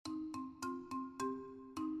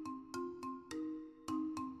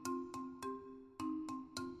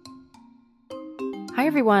Hi,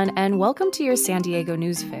 everyone, and welcome to your San Diego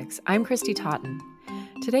News Fix. I'm Christy Totten.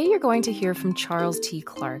 Today, you're going to hear from Charles T.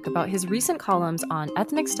 Clark about his recent columns on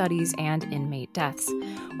ethnic studies and inmate deaths.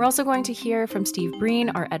 We're also going to hear from Steve Breen,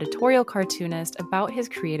 our editorial cartoonist, about his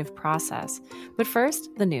creative process. But first,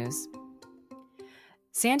 the news.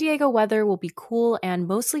 San Diego weather will be cool and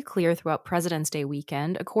mostly clear throughout President's Day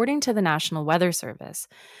weekend, according to the National Weather Service.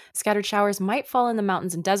 Scattered showers might fall in the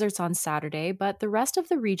mountains and deserts on Saturday, but the rest of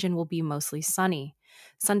the region will be mostly sunny.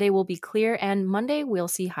 Sunday will be clear, and Monday we'll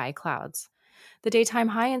see high clouds. The daytime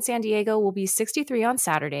high in San Diego will be 63 on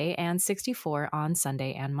Saturday and 64 on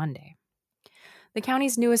Sunday and Monday. The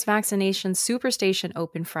county's newest vaccination superstation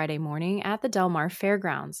opened Friday morning at the Del Mar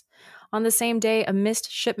Fairgrounds. On the same day, a missed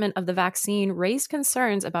shipment of the vaccine raised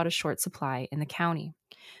concerns about a short supply in the county.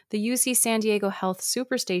 The UC San Diego Health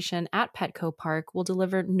Superstation at Petco Park will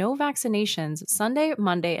deliver no vaccinations Sunday,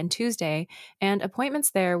 Monday, and Tuesday, and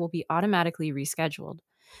appointments there will be automatically rescheduled.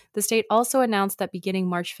 The state also announced that beginning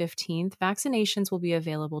March 15th, vaccinations will be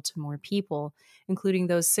available to more people, including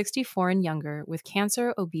those 64 and younger with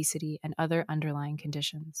cancer, obesity, and other underlying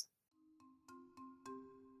conditions.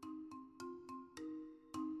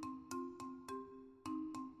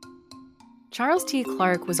 Charles T.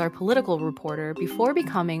 Clark was our political reporter before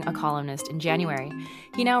becoming a columnist in January.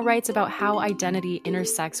 He now writes about how identity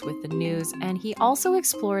intersects with the news, and he also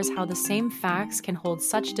explores how the same facts can hold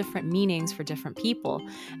such different meanings for different people,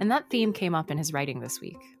 and that theme came up in his writing this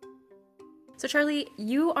week. So Charlie,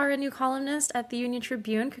 you are a new columnist at the Union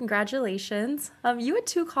Tribune. Congratulations. You had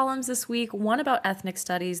two columns this week, one about ethnic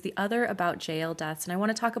studies, the other about jail deaths, and I want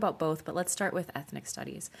to talk about both, but let's start with ethnic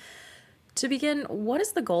studies. To begin, what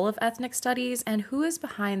is the goal of ethnic studies, and who is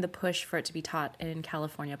behind the push for it to be taught in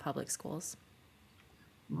California public schools?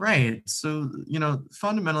 Right. So,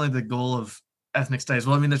 fundamentally, the goal of ethnic studies,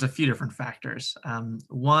 well, there's a few different factors.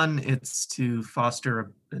 One, it's to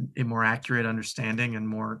foster a more accurate understanding and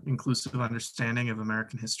more inclusive understanding of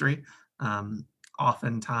American history.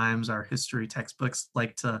 Oftentimes, our history textbooks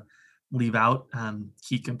like to leave out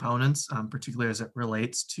key components, particularly as it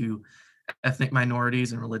relates to ethnic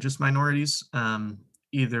minorities and religious minorities,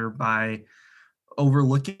 either by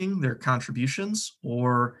overlooking their contributions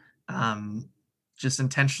or just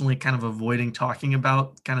intentionally kind of avoiding talking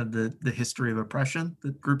about kind of the history of oppression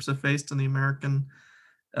that groups have faced in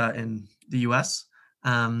in the U.S.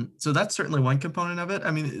 So that's certainly one component of it.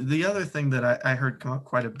 The other thing that I heard come up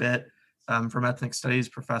quite a bit from ethnic studies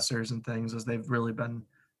professors and things is they've really been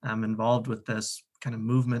involved with this kind of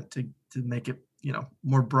movement to make it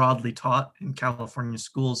more broadly taught in California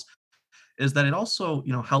schools, is that it also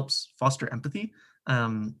helps foster empathy.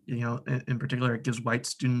 In particular, it gives white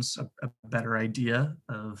students a better idea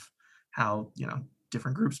of how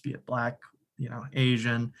different groups, be it Black,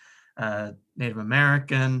 Asian, Native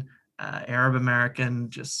American, Arab American,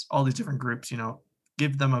 just all these different groups,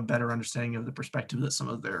 give them a better understanding of the perspective that some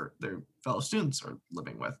of their fellow students are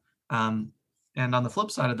living with. And on the flip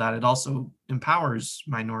side of that, it also empowers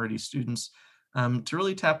minority students to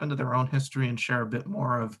really tap into their own history and share a bit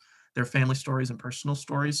more of their family stories and personal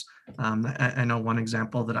stories. I know one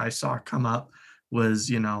example that I saw come up was,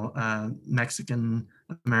 Mexican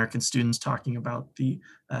American students talking about the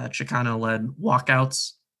Chicano-led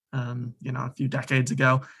walkouts, a few decades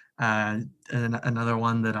ago. And another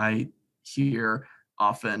one that I hear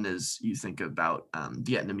often is you think about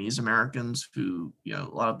Vietnamese Americans who, a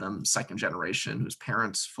lot of them second generation, whose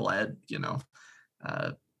parents fled,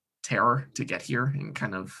 terror to get here, and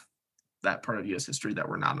kind of that part of U.S. history that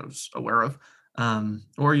we're not as aware of.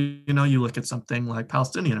 Or, you look at something like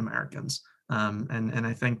Palestinian Americans. And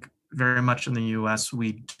I think very much in the U.S.,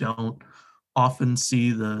 we don't often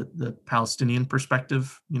see the Palestinian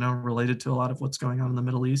perspective, related to a lot of what's going on in the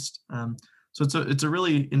Middle East. So it's a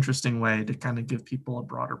really interesting way to kind of give people a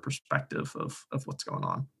broader perspective of what's going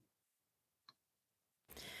on.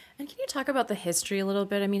 And can you talk about the history a little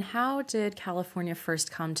bit? How did California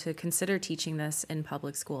first come to consider teaching this in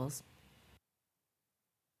public schools?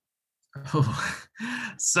 Oh,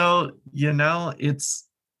 so it's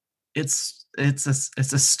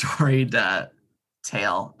a storied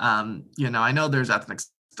tale. I know there's ethnic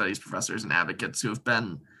studies professors and advocates who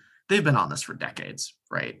they've been on this for decades,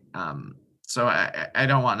 right? So I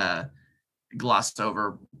don't want to gloss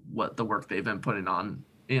over what the work they've been putting on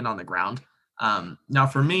the ground. Now,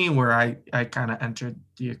 for me, where I kind of entered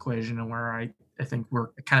the equation and where I think we're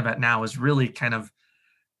kind of at now is really kind of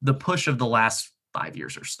the push of the last 5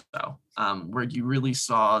 years or so, where you really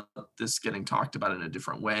saw this getting talked about in a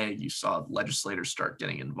different way. You saw legislators start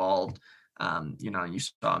getting involved. You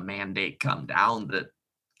saw a mandate come down that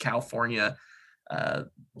California uh,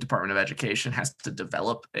 Department of Education has to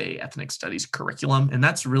develop a ethnic studies curriculum, and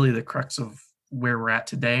that's really the crux of where we're at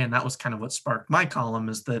today. And that was kind of what sparked my column,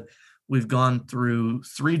 is that we've gone through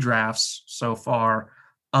 3 drafts so far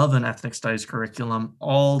of an ethnic studies curriculum,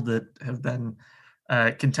 all that have been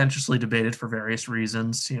contentiously debated for various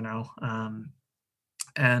reasons,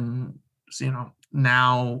 and so,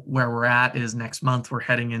 now where we're at is next month we're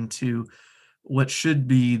heading into what should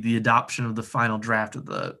be the adoption of the final draft of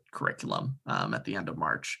the curriculum at the end of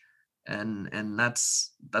March, and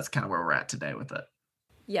that's kind of where we're at today with it.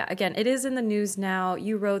 Yeah, again, it is in the news now.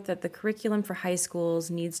 You wrote that the curriculum for high schools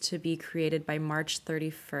needs to be created by March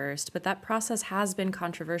 31st, but that process has been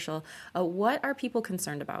controversial. What are people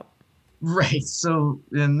concerned about? Right. So,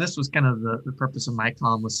 and this was kind of the purpose of my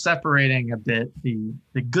column, was separating a bit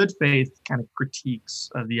the good faith kind of critiques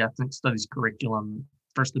of the ethnic studies curriculum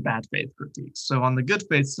versus the bad faith critiques. So on the good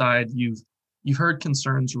faith side, you've heard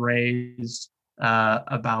concerns raised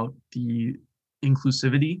about the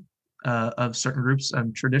inclusivity of certain groups.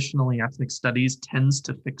 Traditionally, ethnic studies tends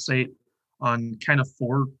to fixate on kind of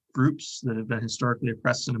 4 groups that have been historically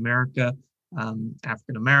oppressed in America: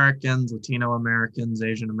 African Americans, Latino Americans,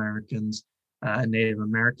 Asian Americans, Native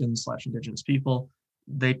Americans / Indigenous people.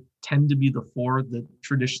 They tend to be the 4 that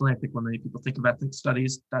traditionally, I think when many people think of ethnic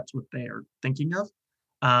studies, that's what they are thinking of.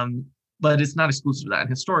 But it's not exclusive to that. And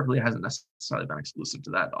historically, it hasn't necessarily been exclusive to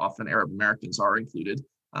that. Often Arab Americans are included.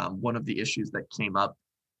 One of the issues that came up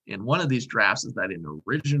in one of these drafts is that an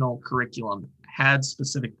original curriculum had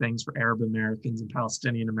specific things for Arab Americans and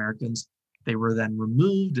Palestinian Americans. They were then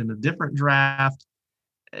removed in a different draft.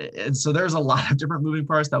 And so there's a lot of different moving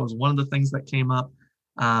parts. That was one of the things that came up.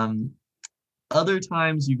 Other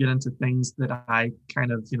times you get into things that I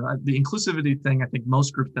kind of, the inclusivity thing, I think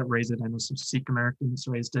most groups that raise it, I know some Sikh Americans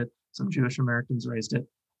raised it, some Jewish Americans raised it.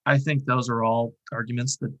 I think those are all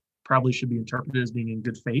arguments that probably should be interpreted as being in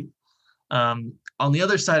good faith. On the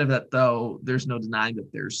other side of that, though, there's no denying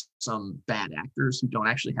that there's some bad actors who don't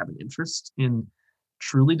actually have an interest in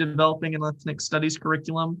truly developing an ethnic studies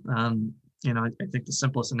curriculum. I think the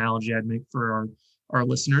simplest analogy I'd make for our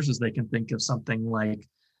listeners is they can think of something like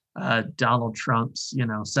Donald Trump's,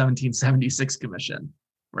 1776 commission,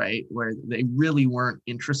 right? Where they really weren't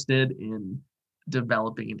interested in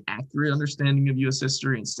developing an accurate understanding of U.S.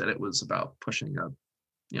 history. Instead, it was about pushing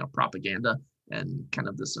propaganda and kind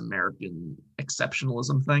of this American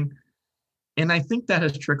exceptionalism thing. And I think that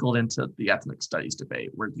has trickled into the ethnic studies debate,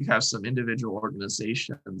 where you have some individual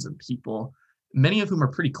organizations and people, many of whom are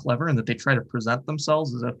pretty clever in that they try to present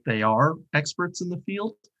themselves as if they are experts in the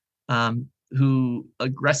field, who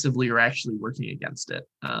aggressively are actually working against it.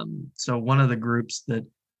 So one of the groups that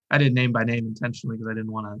I didn't name by name intentionally because I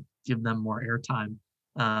didn't want to give them more airtime,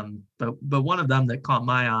 but one of them that caught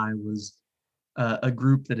my eye was a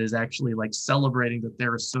group that is actually like celebrating that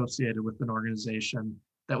they're associated with an organization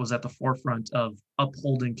that was at the forefront of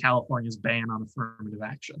upholding California's ban on affirmative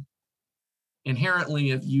action.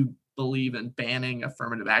 Inherently, if you believe in banning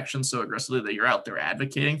affirmative action so aggressively that you're out there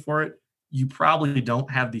advocating for it, you probably don't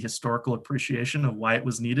have the historical appreciation of why it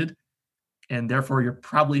was needed. And therefore, you're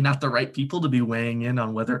probably not the right people to be weighing in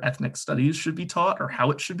on whether ethnic studies should be taught or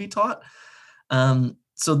how it should be taught.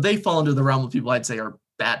 So they fall into the realm of people I'd say are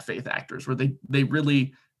bad faith actors, where they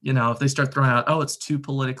really, if they start throwing out, oh, it's too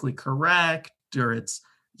politically correct, or it's,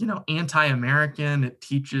 anti-American, it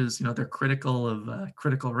teaches, they're critical of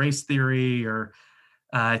critical race theory, or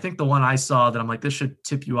I think the one I saw that I'm like, this should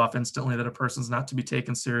tip you off instantly that a person's not to be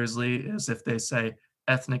taken seriously is if they say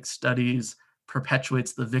ethnic studies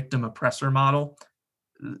perpetuates the victim oppressor model.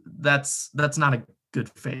 That's not a good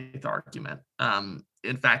faith argument.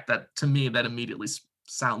 In fact, that to me, that immediately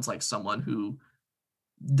sounds like someone who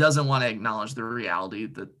doesn't want to acknowledge the reality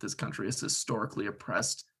that this country has historically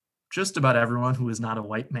oppressed just about everyone who is not a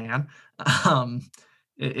white man.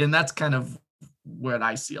 And that's kind of what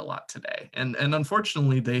I see a lot today. And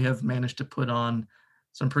unfortunately, they have managed to put on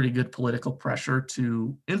some pretty good political pressure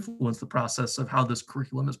to influence the process of how this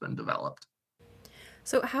curriculum has been developed.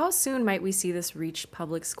 So how soon might we see this reach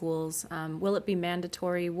public schools? Will it be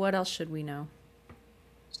mandatory? What else should we know?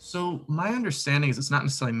 So my understanding is it's not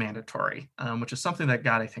necessarily mandatory, which is something that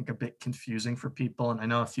got, I think, a bit confusing for people. And I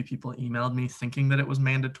know a few people emailed me thinking that it was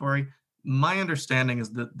mandatory. My understanding is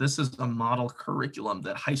that this is a model curriculum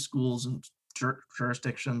that high schools and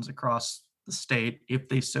jurisdictions across the state, if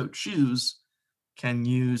they so choose, can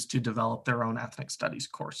use to develop their own ethnic studies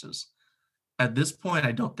courses. At this point,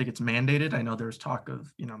 I don't think it's mandated. I know there's talk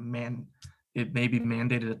of, it may be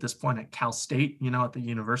mandated at this point at Cal State, at the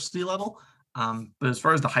university level. But as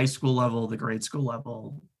far as the high school level, the grade school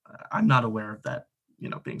level, I'm not aware of that,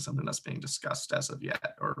 being something that's being discussed as of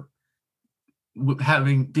yet, or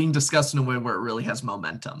being discussed in a way where it really has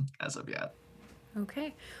momentum as of yet.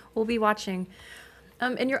 Okay, we'll be watching.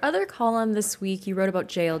 In your other column this week, you wrote about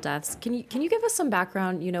jail deaths. Can you give us some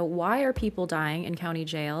background? Why are people dying in county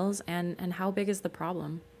jails, and how big is the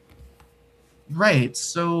problem? Right.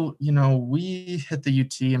 So, we at the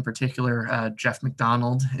UT in particular, Jeff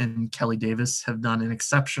McDonald and Kelly Davis have done an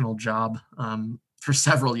exceptional job for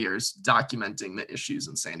several years documenting the issues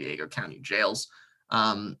in San Diego County jails.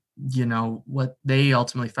 What they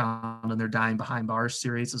ultimately found in their Dying Behind Bars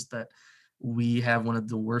series is that we have one of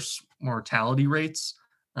the worst mortality rates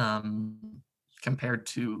um, compared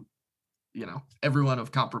to, everyone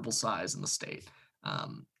of comparable size in the state,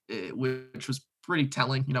 which was pretty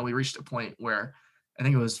telling. We reached a point where I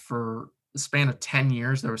think it was for the span of 10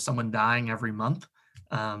 years, there was someone dying every month,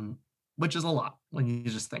 um, which is a lot when you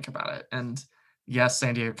just think about it. And yes,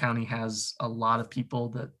 San Diego County has a lot of people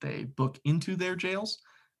that they book into their jails.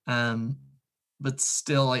 Um, but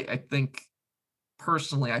still, I think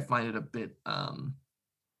personally, I find it a bit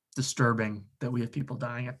disturbing that we have people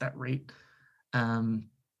dying at that rate. Um,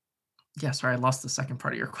 yeah, sorry, I lost the second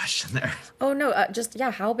part of your question there. Oh no, just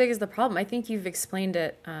yeah. How big is the problem? I think you've explained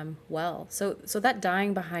it well. So that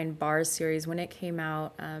Dying Behind Bars series, when it came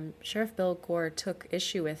out, Sheriff Bill Gore took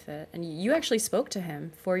issue with it, and you actually spoke to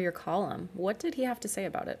him for your column. What did he have to say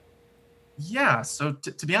about it? Yeah, so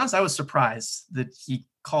to be honest, I was surprised that he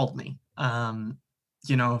called me.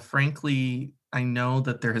 Frankly, I know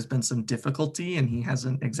that there has been some difficulty and he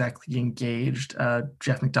hasn't exactly engaged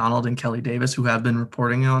Jeff McDonald and Kelly Davis, who have been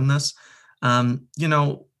reporting on this.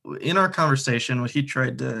 In our conversation, what he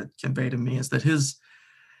tried to convey to me is that his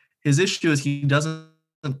issue is he doesn't,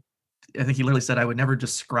 I think he literally said, I would never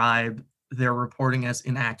describe their reporting as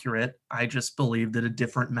inaccurate. I just believe that a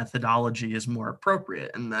different methodology is more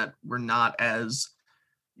appropriate and that we're not as,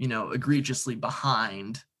 egregiously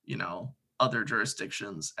behind, other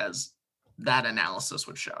jurisdictions as that analysis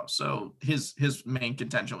would show. So his main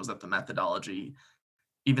contention was that the methodology,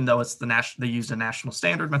 even though it's they used a national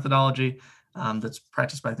standard methodology that's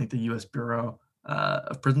practiced by I think the U.S. Bureau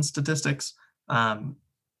of Prison Statistics.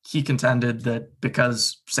 He contended that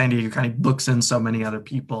because San Diego County books in so many other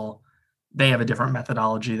people, they have a different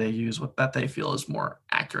methodology they use that they feel is more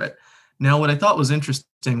accurate. Now, what I thought was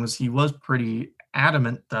interesting was he was pretty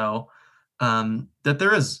adamant, though, that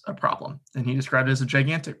there is a problem, and he described it as a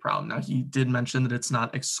gigantic problem. Now, he did mention that it's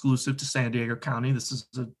not exclusive to San Diego County. This is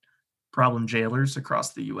a problem jailers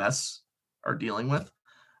across the U.S. are dealing with.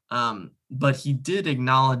 But he did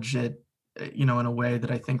acknowledge it, in a way that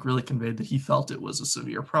I think really conveyed that he felt it was a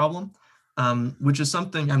severe problem, which is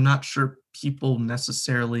something I'm not sure people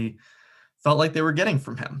necessarily felt like they were getting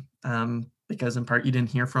from him. Because in part you didn't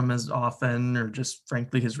hear from him as often, or just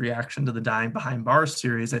frankly his reaction to the Dying Behind Bars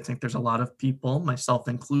series. I think there's a lot of people, myself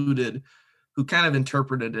included, who kind of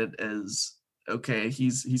interpreted it as, okay,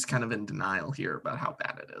 he's kind of in denial here about how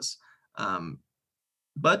bad it is.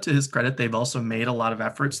 But to his credit, they've also made a lot of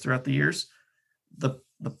efforts throughout the years. The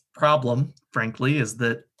problem, frankly, is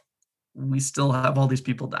that we still have all these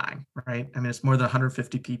people dying, right? I mean, it's more than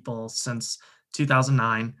 150 people since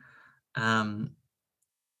 2009.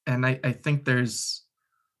 And I think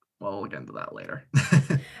we'll get into that later.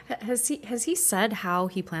 Has he said how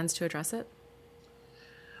he plans to address it?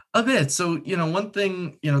 A bit. So, one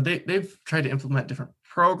thing, they've tried to implement different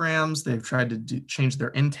programs. They've tried to change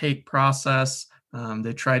their intake process.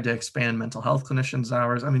 They tried to expand mental health clinicians'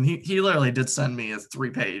 hours. I mean, he literally did send me a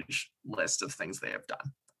 3-page list of things they have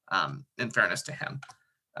done, in fairness to him.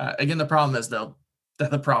 Again, the problem is, though, that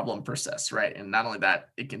the problem persists, right? And not only that,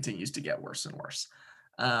 it continues to get worse and worse.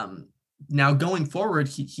 Now, going forward,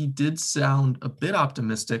 he did sound a bit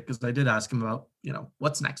optimistic, because I did ask him about,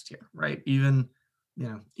 what's next here, right? Even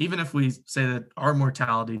if we say that our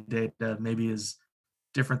mortality data maybe is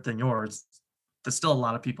different than yours, there's still a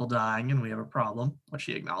lot of people dying and we have a problem, which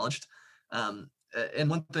he acknowledged. And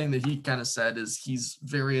one thing that he kind of said is he's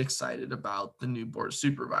very excited about the new board of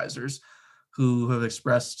supervisors, who have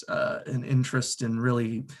expressed an interest in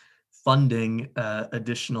really funding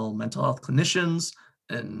additional mental health clinicians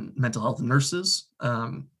and mental health nurses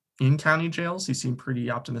in county jails. He seemed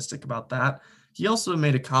pretty optimistic about that. He also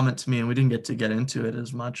made a comment to me, and we didn't get into it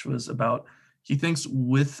as much, was about he thinks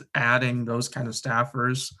with adding those kind of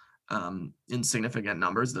staffers in significant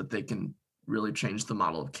numbers, that they can really change the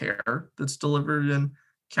model of care that's delivered in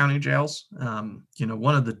county jails.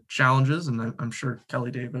 One of the challenges, and I'm sure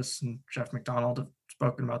Kelly Davis and Jeff McDonald have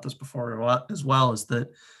spoken about this before as well, is that,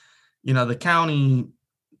 the county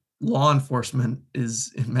law enforcement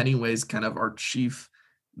is in many ways kind of our chief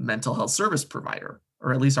mental health service provider,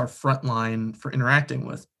 or at least our front line for interacting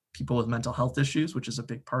with people with mental health issues, which is a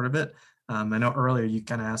big part of it. I know earlier you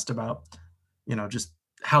kind of asked about, just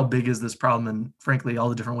how big is this problem, and frankly, all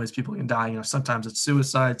the different ways people can die. Sometimes it's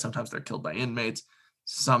suicide, sometimes they're killed by inmates,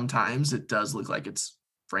 sometimes it does look like it's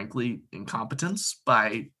frankly incompetence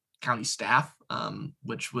by county staff,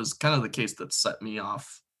 which was kind of the case that set me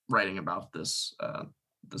off writing about this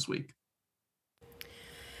week.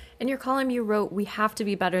 In your column, you wrote, "We have to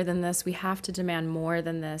be better than this. We have to demand more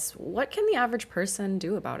than this." What can the average person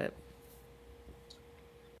do about it?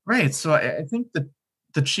 Right. So I think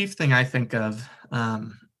the chief thing I think of,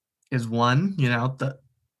 is one, the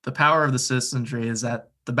power of the citizenry is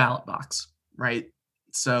at the ballot box, right?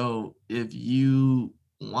 So if you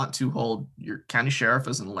want to hold your county sheriff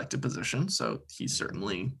as an elected position, so he's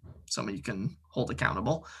certainly someone you can hold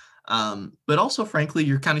accountable. But also, frankly,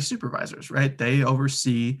 your county supervisors, right? They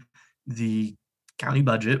oversee the county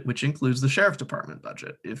budget, which includes the sheriff department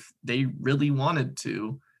budget. If they really wanted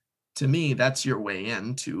to me, that's your way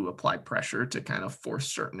in to apply pressure to kind of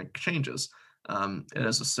force certain changes. And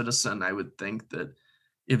as a citizen, I would think that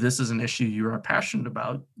if this is an issue you are passionate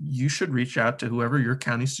about, you should reach out to whoever your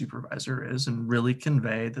county supervisor is and really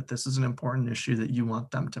convey that this is an important issue that you want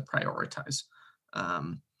them to prioritize.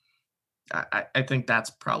 Um, I think that's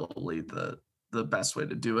probably the best way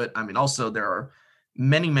to do it. I mean, also there are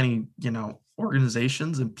many,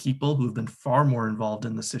 organizations and people who've been far more involved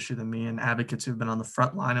in this issue than me, and advocates who've been on the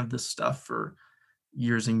front line of this stuff for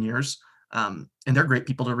years and years. And they're great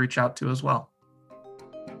people to reach out to as well.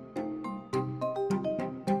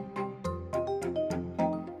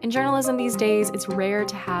 In journalism these days, it's rare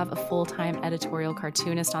to have a full-time editorial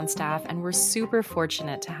cartoonist on staff, and we're super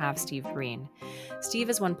fortunate to have Steve Breen. Steve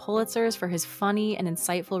has won Pulitzers for his funny and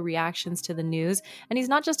insightful reactions to the news, and he's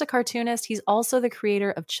not just a cartoonist, he's also the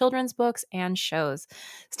creator of children's books and shows.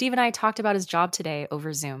 Steve and I talked about his job today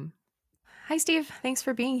over Zoom. Hi, Steve. Thanks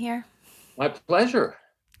for being here. My pleasure.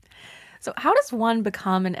 So how does one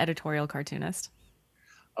become an editorial cartoonist?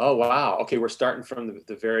 Oh, wow. Okay, we're starting from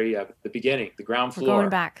the very the beginning, the ground floor. We're going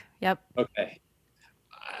back. Yep. Okay.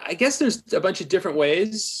 I guess there's a bunch of different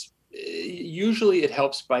ways. Usually it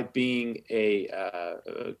helps by being a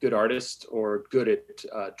good artist or good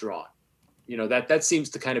at drawing. That seems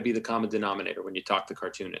to kind of be the common denominator when you talk to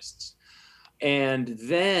cartoonists. And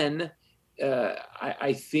then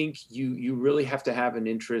I think you really have to have an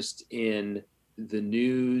interest in the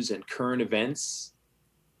news and current events.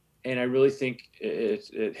 And I really think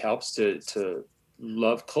it helps to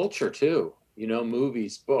love culture too,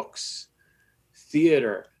 movies, books,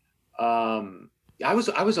 theater. I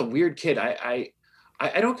was a weird kid. I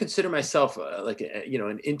don't consider myself like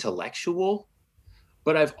an intellectual,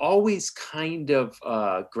 but I've always kind of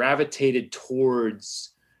gravitated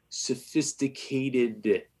towards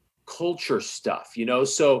sophisticated culture stuff,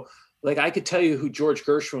 so like I could tell you who George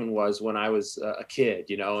Gershwin was when I was a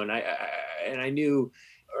kid, and I knew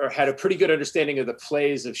or had a pretty good understanding of the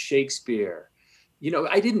plays of Shakespeare.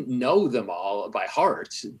 I didn't know them all by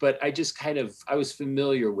heart, but I was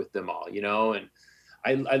familiar with them all, and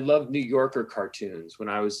I loved New Yorker cartoons when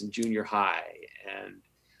I was in junior high. And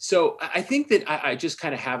so I think that I just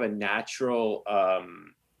kind of have a natural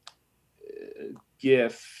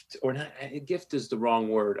gift, or not, gift is the wrong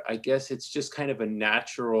word. I guess it's just kind of a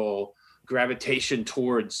natural gravitation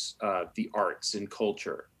towards the arts and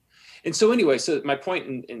culture. And so anyway, so my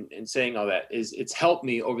point in saying all that is it's helped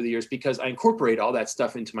me over the years because I incorporate all that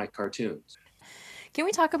stuff into my cartoons. Can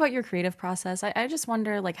we talk about your creative process? I just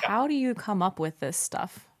wonder, how do you come up with this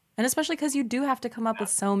stuff? And especially because you do have to come up with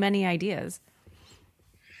so many ideas.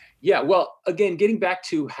 Yeah, well, again, getting back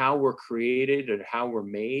to how we're created and how we're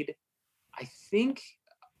made, I think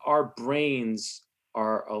our brains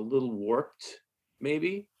are a little warped,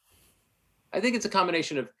 maybe. I think it's a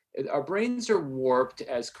combination of our brains are warped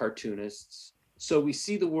as cartoonists, so we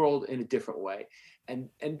see the world in a different way. And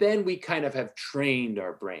then we kind of have trained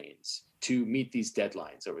our brains to meet these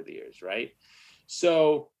deadlines over the years, right?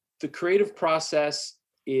 So the creative process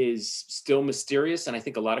is still mysterious, and I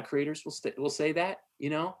think a lot of creators will say that,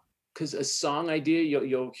 because a song idea,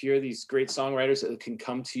 you'll hear these great songwriters that can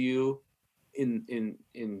come to you in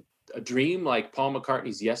a dream, like Paul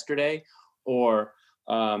McCartney's Yesterday, or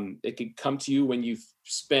it could come to you when you've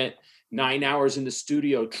spent 9 hours in the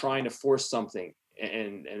studio trying to force something,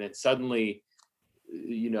 and then suddenly,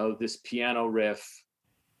 this piano riff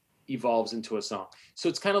evolves into a song. So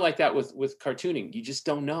it's kind of like that with cartooning. You just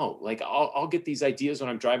don't know. Like I'll get these ideas when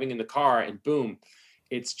I'm driving in the car, and boom,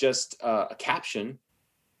 it's just a caption,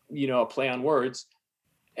 a play on words.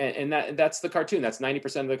 And that's the cartoon. That's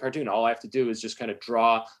 90% of the cartoon. All I have to do is just kind of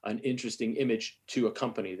draw an interesting image to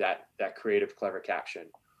accompany that creative, clever caption.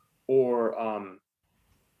 Or,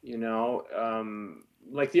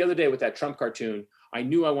 like the other day with that Trump cartoon, I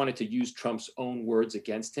knew I wanted to use Trump's own words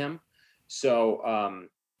against him. So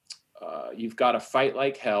you've got to fight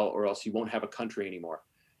like hell or else you won't have a country anymore.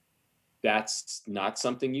 That's not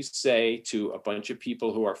something you say to a bunch of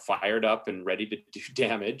people who are fired up and ready to do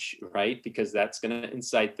damage, right? Because that's going to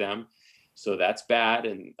incite them. So that's bad.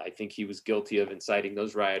 And I think he was guilty of inciting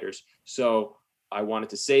those rioters. So I wanted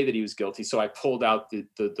to say that he was guilty. So I pulled out the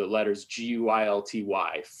letters GUILTY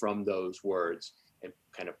from those words and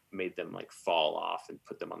kind of made them like fall off and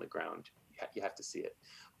put them on the ground. You have to see it.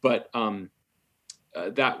 But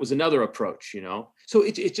that was another approach, you know? So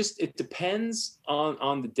it depends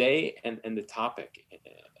on the day and the topic,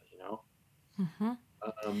 you know? Mm-hmm.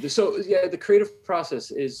 So yeah, the creative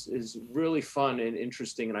process is really fun and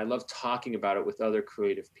interesting. And I love talking about it with other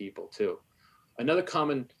creative people too. Another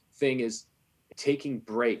common thing is taking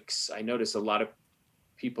breaks. I notice a lot of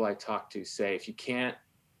people I talk to say, if you can't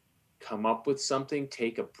come up with something,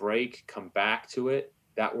 take a break, come back to it.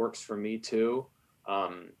 That works for me too.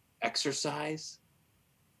 Exercise.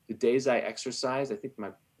 The days I exercise, I think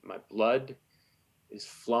my blood is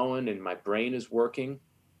flowing and my brain is working.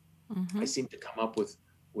 Mm-hmm. I seem to come up with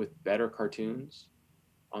better cartoons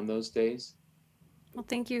on those days. Well,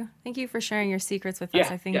 thank you. Thank you for sharing your secrets with us.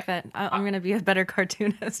 I think that I'm going to be a better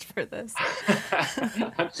cartoonist for this.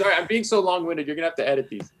 I'm sorry, I'm being so long-winded. You're going to have to edit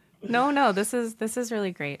these. No, this is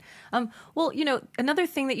really great. Well, you know, another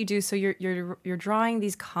thing that you do, so you're drawing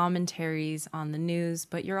these commentaries on the news,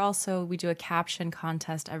 but we do a caption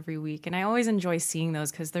contest every week, and I always enjoy seeing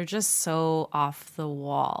those because they're just so off the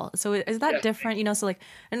wall. So is that different? You know, so like,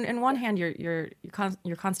 in one hand, you're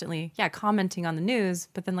constantly commenting on the news,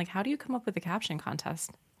 but then like, how do you come up with a caption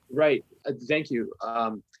contest? Right. Thank you.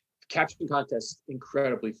 Caption contest,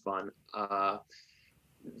 incredibly fun.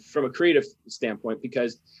 From a creative standpoint,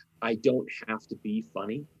 because I don't have to be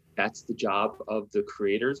funny. That's the job of the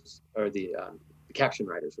creators, or the caption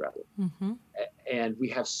writers rather. Mm-hmm. And we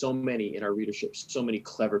have so many in our readership, so many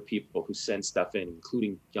clever people who send stuff in,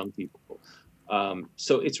 including young people.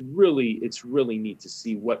 So it's really neat to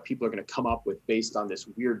see what people are going to come up with based on this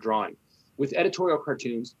weird drawing. With editorial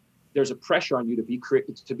cartoons, there's a pressure on you to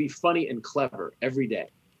be funny and clever every day,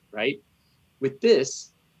 right? With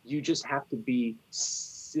this, you just have to be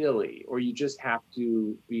silly, or you just have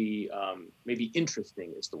to be maybe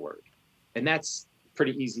interesting is the word. And that's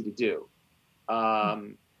pretty easy to do. I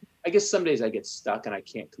guess some days I get stuck and I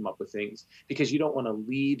can't come up with things because you don't want to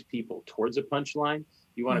lead people towards a punchline.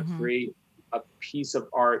 You want to create a piece of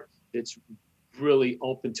art that's really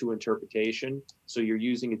open to interpretation. So you're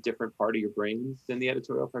using a different part of your brain than the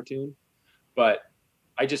editorial cartoon. But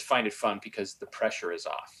I just find it fun because the pressure is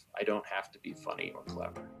off. I don't have to be funny or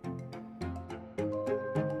clever.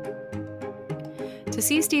 To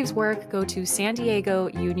see Steve's work, go to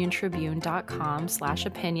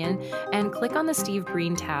SanDiegoUnionTribune.com/opinion and click on the Steve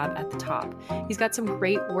Breen tab at the top. He's got some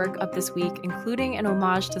great work up this week, including an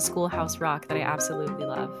homage to Schoolhouse Rock that I absolutely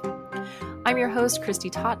love. I'm your host, Christy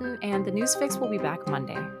Totten, and the Newsfix will be back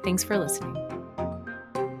Monday. Thanks for listening.